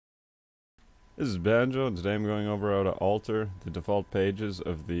This is Banjo, and today I'm going over how to alter the default pages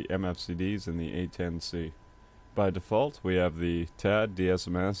of the MFCDs in the A-10C. By default, we have the TAD,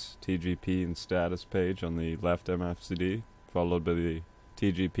 DSMS, TGP, and status page on the left MFCD, followed by the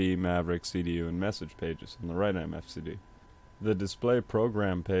TGP, Maverick, CDU, and message pages on the right MFCD. The display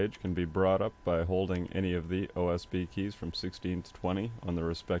program page can be brought up by holding any of the OSB keys from 16 to 20 on the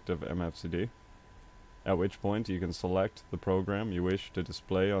respective MFCD, at which point you can select the program you wish to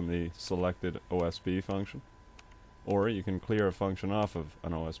display on the selected OSB function, or you can clear a function off of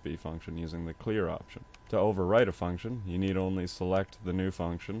an OSB function using the clear option. To overwrite a function, you need only select the new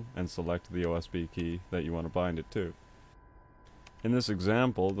function and select the OSB key that you want to bind it to. In this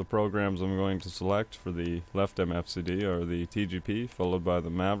example, the programs I'm going to select for the left MFCD are the TGP, followed by the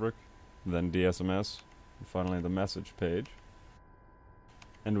Maverick, then DSMS, and finally the message page.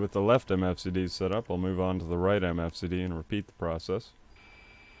 And with the left MFCD set up, I'll move on to the right MFCD and repeat the process.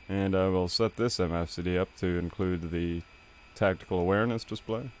 And I will set this MFCD up to include the tactical awareness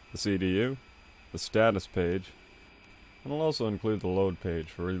display, the CDU, the status page, and I'll also include the load page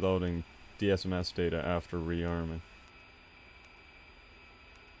for reloading DSMS data after rearming.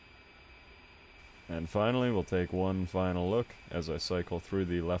 And finally, we'll take one final look as I cycle through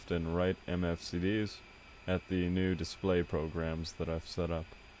the left and right MFCDs at the new display programs that I've set up.